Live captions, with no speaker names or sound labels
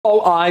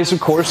All eyes,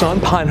 of course,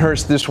 on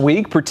Pinehurst this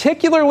week,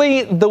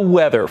 particularly the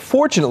weather.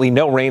 Fortunately,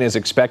 no rain is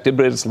expected,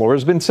 but as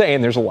Laura's been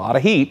saying, there's a lot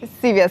of heat.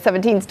 CBS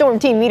 17 Storm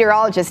Team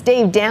meteorologist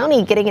Dave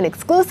Downey getting an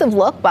exclusive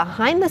look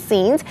behind the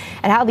scenes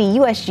at how the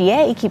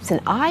USGA keeps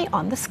an eye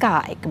on the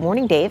sky. Good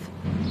morning, Dave.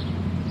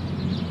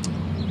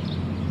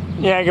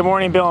 Yeah, good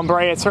morning, Bill and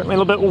Bray. It's certainly a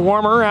little bit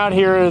warmer out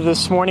here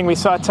this morning. We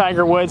saw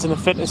Tiger Woods in the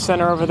fitness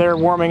center over there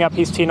warming up.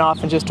 He's teeing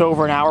off in just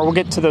over an hour. We'll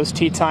get to those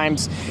tee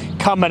times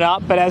coming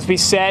up. But as we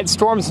said,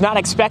 storms not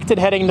expected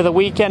heading into the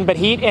weekend, but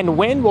heat and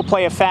wind will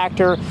play a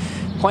factor.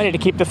 Plenty to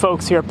keep the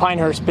folks here at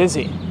Pinehurst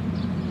busy.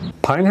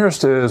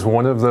 Pinehurst is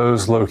one of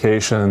those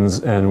locations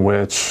in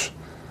which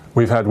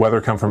we've had weather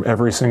come from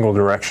every single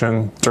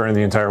direction during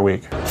the entire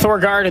week.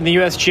 Thorguard and the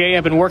USGA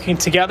have been working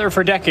together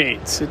for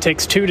decades. It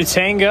takes two to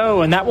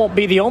tango, and that won't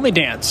be the only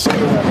dance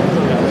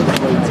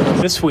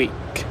this week.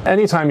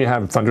 Anytime you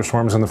have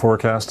thunderstorms in the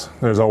forecast,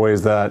 there's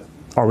always that,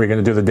 are we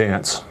going to do the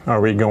dance? Are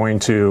we going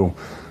to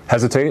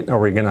hesitate? Are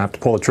we going to have to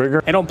pull the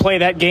trigger? They don't play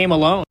that game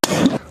alone.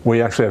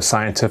 We actually have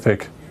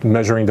scientific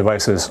measuring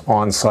devices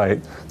on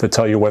site that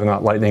tell you whether or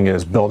not lightning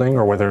is building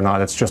or whether or not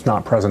it's just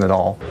not present at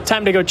all.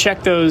 Time to go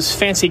check those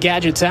fancy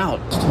gadgets out.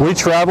 We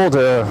travel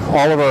to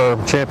all of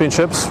our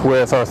championships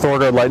with our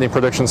Thorguard lightning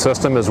prediction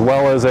system as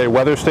well as a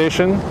weather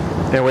station,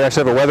 and we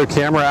actually have a weather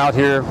camera out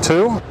here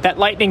too. That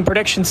lightning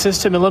prediction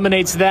system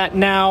eliminates that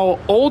now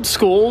old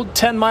school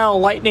 10-mile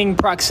lightning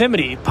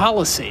proximity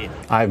policy.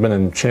 I've been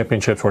in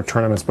championships or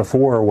tournaments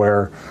before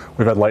where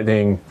we've had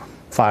lightning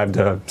 5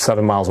 to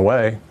 7 miles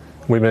away.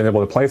 We've been able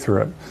to play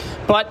through it.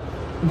 But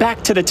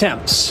back to the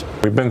temps.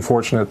 We've been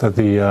fortunate that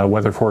the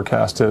weather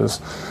forecast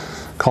is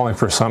calling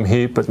for some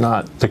heat, but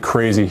not the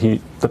crazy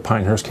heat that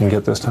Pinehurst can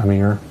get this time of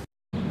year.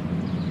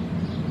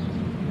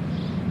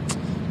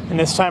 And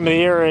this time of the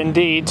year,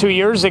 indeed. 2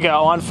 years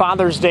ago, on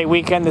Father's Day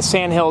weekend, the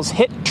Sandhills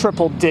hit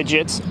triple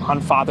digits on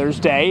Father's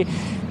Day.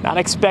 Not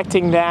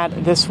expecting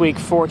that this week,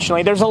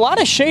 fortunately. There's a lot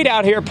of shade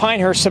out here at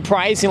Pinehurst,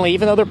 surprisingly,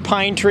 even though they're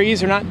pine trees.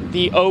 They're not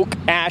the oak,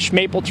 ash,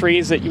 maple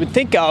trees that you would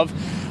think of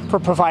for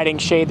providing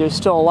shade. There's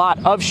still a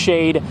lot of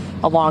shade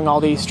along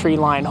all these tree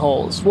line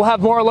holes. We'll have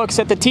more looks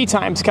at the tee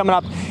times coming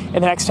up in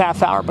the next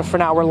half hour, but for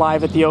now we're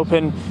live at the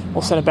Open.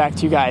 We'll send it back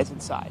to you guys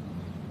inside.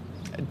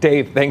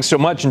 Dave, thanks so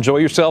much. Enjoy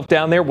yourself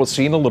down there. We'll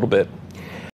see you in a little bit.